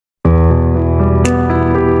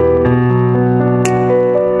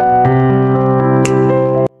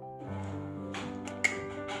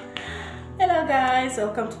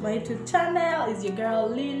welcome to my YouTube channel. It's your girl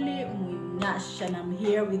Lily Munyash, and I'm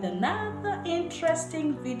here with another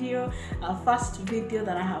interesting video, our first video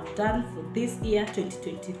that I have done for this year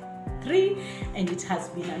 2023, and it has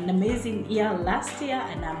been an amazing year last year,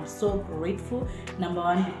 and I'm so grateful. Number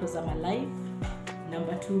one, because I'm alive.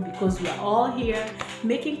 Number two, because we are all here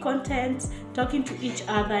making content, talking to each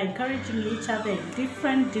other, encouraging each other in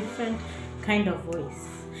different kind of ways.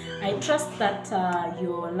 I trust that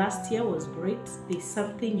your last year was great. There's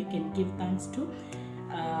something you can give thanks to.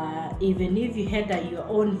 Even if you had your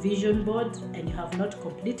own vision board and you have not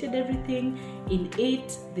completed everything in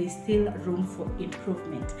it, there's still room for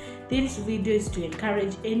improvement. This video is to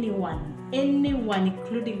encourage anyone,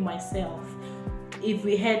 including myself. If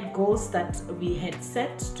we had goals that we had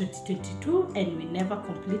set 2022 and we never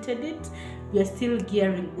completed it, we are still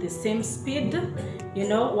gearing the same speed, you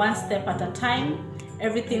know, one step at a time.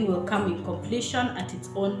 Everything will come in completion at its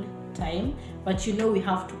own time, but you know we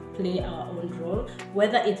have to play our own role,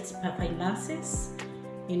 whether it's finances.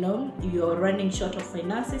 You know, you're running short of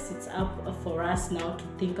finances, it's up for us now to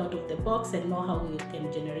think out of the box and know how we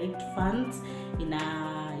can generate funds in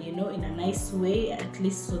a, you know, in a nice way, at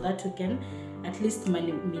least so that we can at least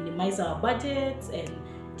minimize our budgets and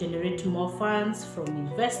generate more funds from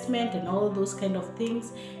investment and all those kind of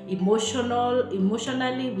things.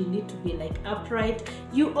 Emotionally, we need to be like upright.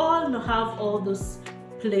 You all have all those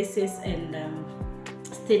places and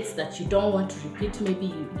states that you don't want to repeat. Maybe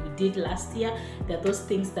you did last year. There are those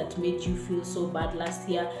things that made you feel so bad last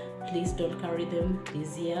year. Please don't carry them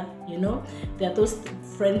this year. You know, there are those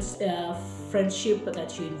friendship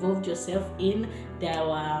that you involved yourself in. They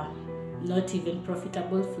were not even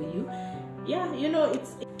profitable for you. Yeah, you know,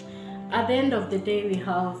 it's at the end of the day we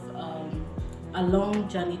have a long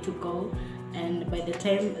journey to go, and by the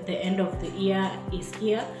time the end of the year is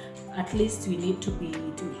here, at least we need to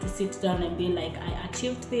sit down and be like, I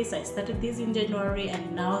achieved this, I started this in January,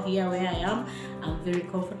 and now here where I am, I'm very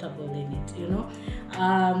comfortable in it, you know.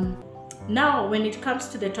 Now when it comes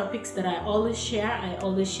to the topics that I always share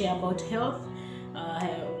about health,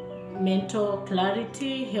 mental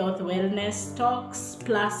clarity, health wellness talks,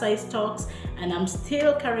 plus size talks, and I'm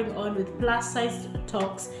still carrying on with plus size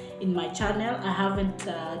talks in my channel. I haven't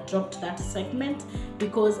dropped that segment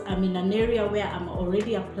because I'm in an area where I'm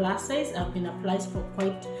already a plus size. I've been a plus for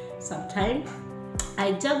quite some time.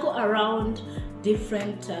 I juggle around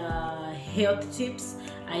different health tips.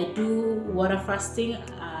 I do water fasting.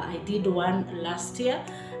 I did one last year,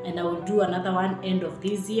 and I will do another one end of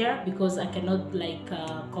this year because I cannot like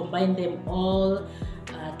combine them all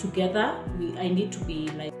together. I need to be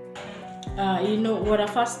like, you know, water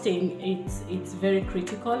fasting, it's very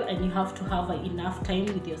critical, and you have to have enough time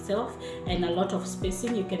with yourself and a lot of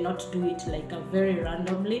spacing. You cannot do it like very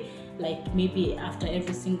randomly, like maybe after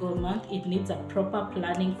every single month. It needs a proper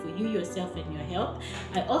planning for you, yourself, and your health.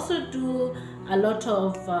 I also do a lot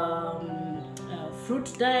of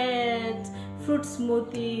fruit diet, fruit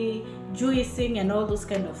smoothie, juicing, and all those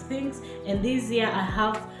kind of things. And this year I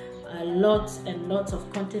have lots and lots of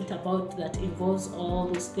content about that involves all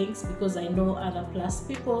those things, because I know other plus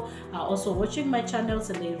people are also watching my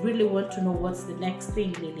channels and they really want to know what's the next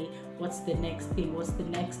thing. Really, what's the next thing?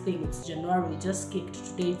 It's January, we just kicked,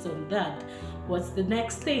 today it's on that. What's the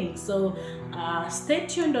next thing? So stay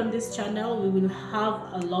tuned on this channel. We will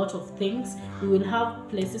have a lot of things. We will have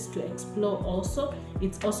places to explore also.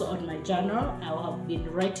 It's also on my journal. I have been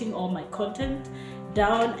writing all my content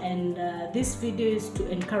down, and this video is to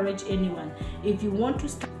encourage anyone. If you want to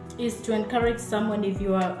start, is to encourage someone. If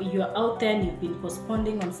you're out there and you've been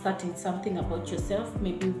postponing on starting something about yourself,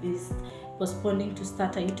 maybe you've been postponing to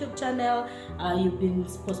start a YouTube channel, you've been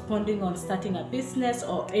postponing on starting a business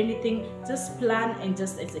or anything, just plan and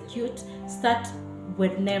just execute. Start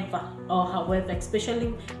whenever or however,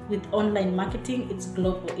 especially with online marketing. It's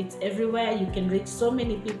global, it's everywhere. You can reach so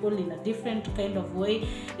many people in a different kind of way.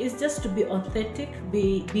 It's just to be authentic,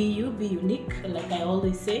 be you, be unique, like I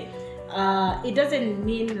always say. It doesn't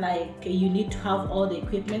mean like you need to have all the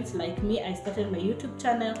equipment. Like me, I started my YouTube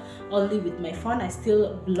channel only with my phone. I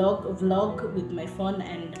still vlog with my phone,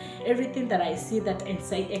 and everything that I see that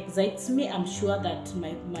excites me, I'm sure that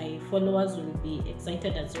my followers will be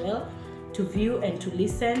excited as well to view and to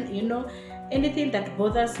listen. You know, anything that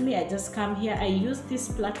bothers me, I just come here. I use this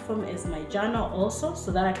platform as my journal also,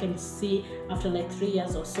 so that I can see after like 3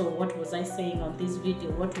 years or so, what was I saying on this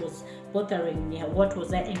video, what was bothering me, what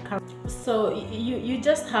was I encouraging. So you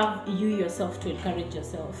just have you yourself to encourage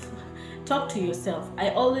yourself. Talk to yourself.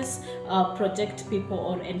 I always project people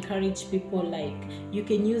or encourage people, like you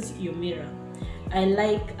can use your mirror. I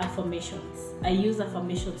like affirmations. I use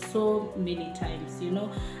affirmations so many times, you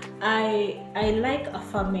know. I like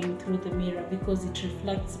affirming through the mirror because it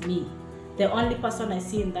reflects me. The only person I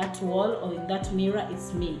see in that wall or in that mirror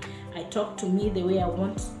is me. I talk to me the way I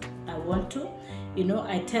want to. You know,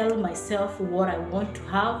 I tell myself what I want to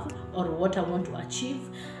have or what I want to achieve.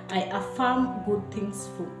 I affirm good things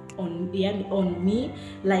on me.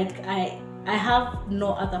 Like I have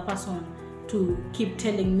no other person to keep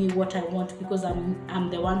telling me what I want, because I'm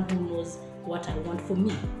the one who knows what I want for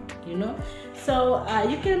me, you know. So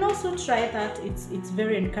you can also try that. It's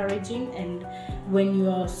very encouraging, and when you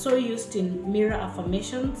are so used in mirror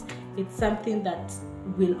affirmations, it's something that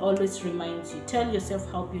will always remind you. Tell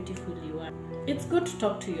yourself how beautiful you are. It's good to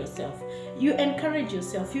talk to yourself. You encourage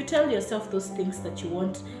yourself. You tell yourself those things that you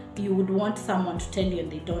would want someone to tell you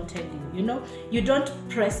and they don't tell you, you know. You don't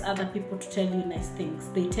press other people to tell you nice things.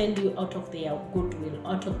 They tell you out of their goodwill,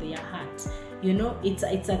 out of their heart. You know, it's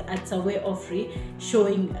a way of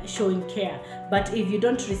showing care. But if you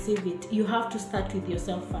don't receive it, you have to start with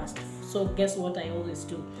yourself first. So guess what I always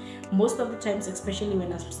do? Most of the times, especially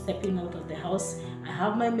when I'm stepping out of the house, I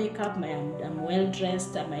have my makeup, I'm well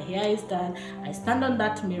dressed, my hair is done. I stand on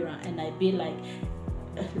that mirror and I be like,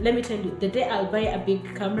 let me tell you, the day I'll buy a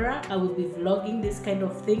big camera, I will be vlogging these kind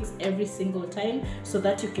of things every single time, so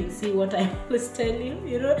that you can see what I always tell you.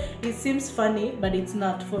 You know, it seems funny, but it's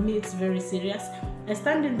not. For me, it's very serious. I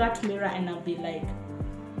stand in that mirror and I'll be like,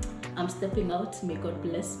 I'm stepping out. May God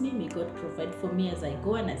bless me. May God provide for me as I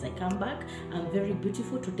go and as I come back. I'm very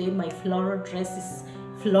beautiful. Today my floral dress is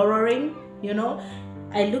flowering, you know.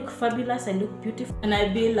 I look fabulous, I look beautiful, and I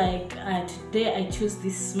be like, today I choose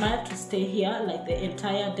this smile to stay here like the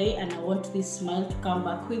entire day, and I want this smile to come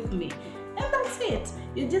back with me. And that's it.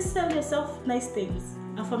 You just tell yourself nice things.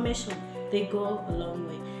 Affirmation, they go a long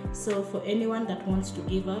way. So for anyone that wants to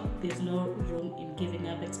give up, there's no room in giving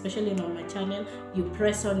up, especially on my channel. You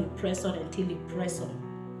press on until you press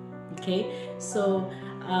on. Okay, so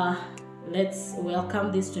let's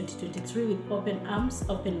welcome this 2023 with open arms,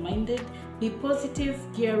 open-minded. Be positive,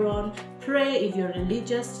 gear on, pray. If you're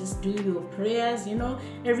religious, just do your prayers. You know,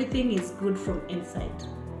 everything is good from inside.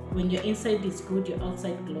 When your inside is good, your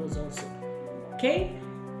outside glows also. Okay,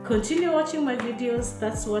 continue watching my videos.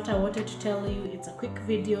 That's what I wanted to tell you. It's a quick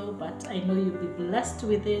video, but I know you'll be blessed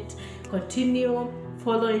with it. Continue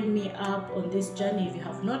following me up on this journey. If you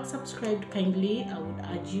have not subscribed, kindly I would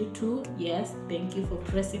urge you to. Yes, thank you for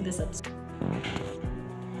pressing the subscribe.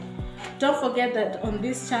 Don't forget that on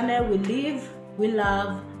this channel we live, we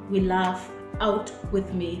love, we laugh out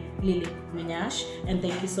with me, Lily Munyash. And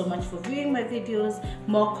thank you so much for viewing my videos.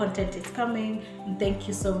 More content is coming. And thank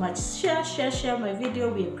you so much. Share my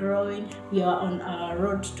video. We are growing. We are on our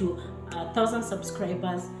road to 1,000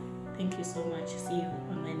 subscribers. Thank you so much. See you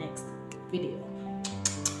on my next video.